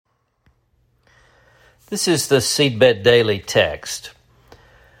This is the Seedbed Daily text.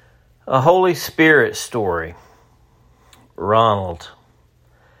 A Holy Spirit story. Ronald.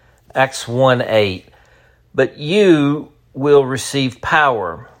 Acts 1:8. But you will receive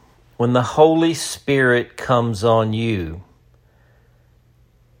power when the Holy Spirit comes on you,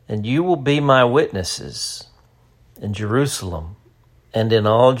 and you will be my witnesses in Jerusalem and in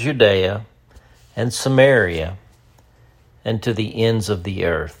all Judea and Samaria and to the ends of the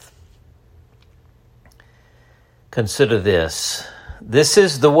earth. Consider this. This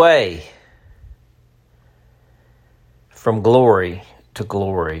is the way from glory to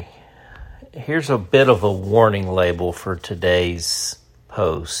glory. Here's a bit of a warning label for today's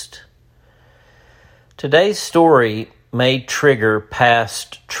post. Today's story may trigger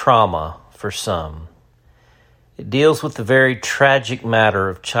past trauma for some. It deals with the very tragic matter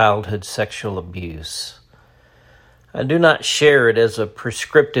of childhood sexual abuse. I do not share it as a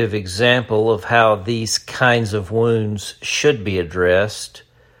prescriptive example of how these kinds of wounds should be addressed,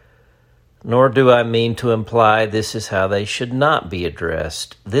 nor do I mean to imply this is how they should not be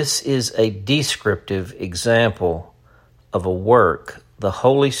addressed. This is a descriptive example of a work the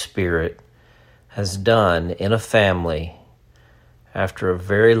Holy Spirit has done in a family after a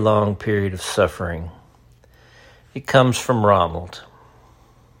very long period of suffering. It comes from Ronald.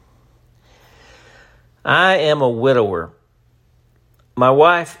 I am a widower. My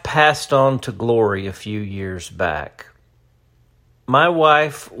wife passed on to glory a few years back. My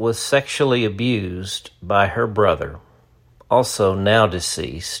wife was sexually abused by her brother, also now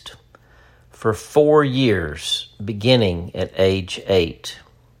deceased, for 4 years, beginning at age 8.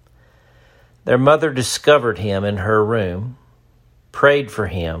 Their mother discovered him in her room, prayed for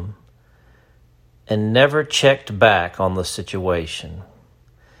him, and never checked back on the situation.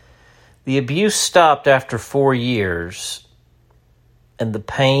 The abuse stopped after 4 years, and the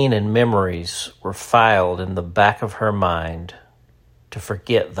pain and memories were filed in the back of her mind to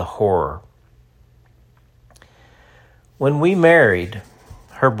forget the horror. When we married,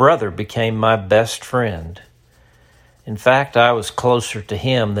 her brother became my best friend. In fact, I was closer to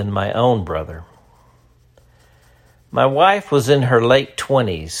him than my own brother. My wife was in her late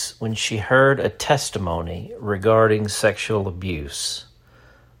 20s when she heard a testimony regarding sexual abuse.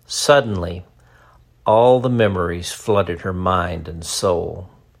 Suddenly, all the memories flooded her mind and soul.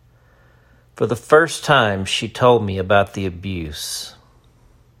 For the first time, she told me about the abuse.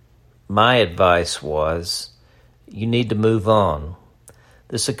 My advice was, you need to move on.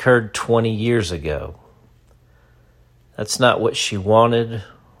 This occurred 20 years ago. That's not what she wanted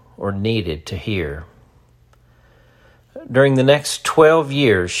or needed to hear. During the next 12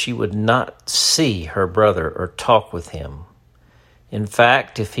 years, she would not see her brother or talk with him. In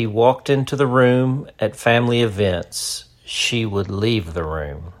fact, if he walked into the room at family events, she would leave the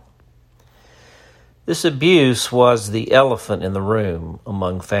room. This abuse was the elephant in the room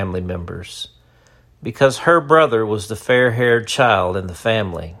among family members, because her brother was the fair-haired child in the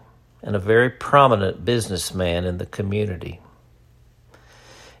family and a very prominent businessman in the community.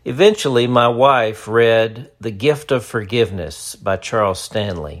 Eventually, my wife read The Gift of Forgiveness by Charles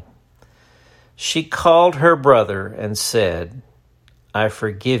Stanley. She called her brother and said, I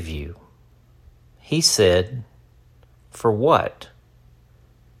forgive you. He said, for what?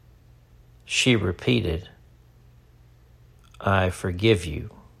 She repeated, I forgive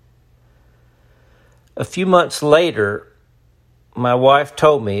you. A few months later, my wife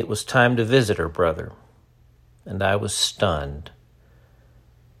told me it was time to visit her brother, and I was stunned.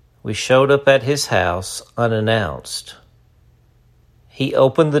 We showed up at his house unannounced. He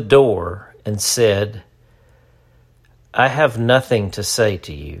opened the door and said, I have nothing to say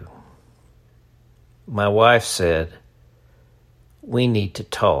to you. My wife said, we need to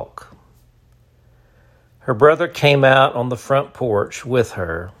talk. Her brother came out on the front porch with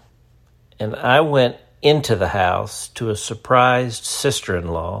her, and I went into the house to a surprised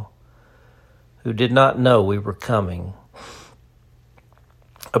sister-in-law who did not know we were coming.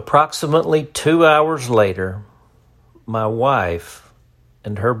 Approximately 2 hours later, my wife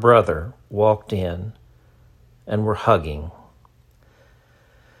and her brother walked in and were hugging.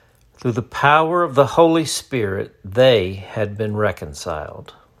 Through the power of the Holy Spirit, they had been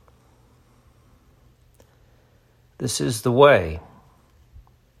reconciled. This is the way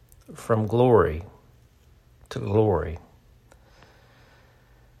from glory to glory.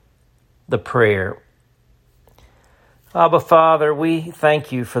 The prayer. Abba, Father, we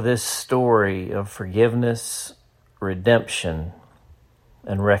thank you for this story of forgiveness, redemption,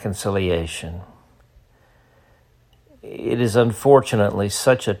 and reconciliation. It is unfortunately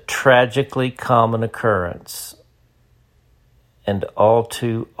such a tragically common occurrence, and all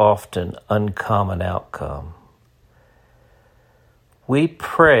too often uncommon outcome. We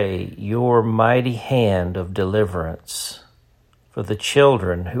pray your mighty hand of deliverance for the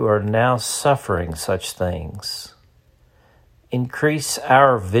children who are now suffering such things. Increase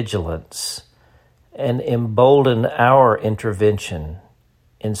our vigilance and embolden our intervention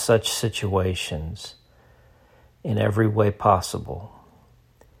in such situations in every way possible.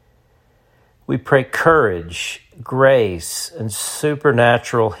 We pray courage, grace, and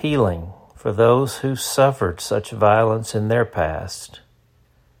supernatural healing for those who suffered such violence in their past.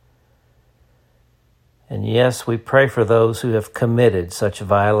 And yes, we pray for those who have committed such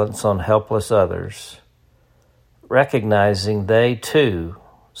violence on helpless others, recognizing they too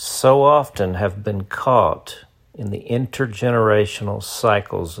so often have been caught in the intergenerational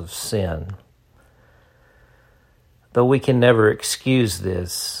cycles of sin. Though we can never excuse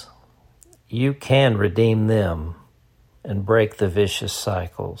this, you can redeem them and break the vicious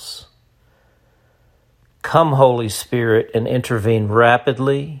cycles. Come, Holy Spirit, and intervene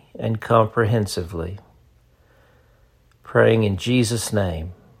rapidly and comprehensively. Praying in Jesus'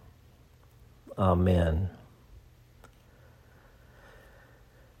 name. Amen.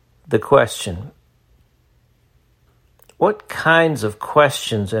 The question: what kinds of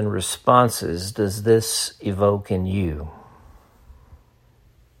questions and responses does this evoke in you?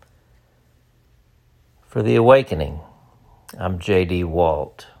 For The Awakening, I'm J.D.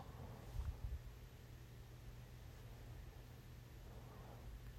 Walt.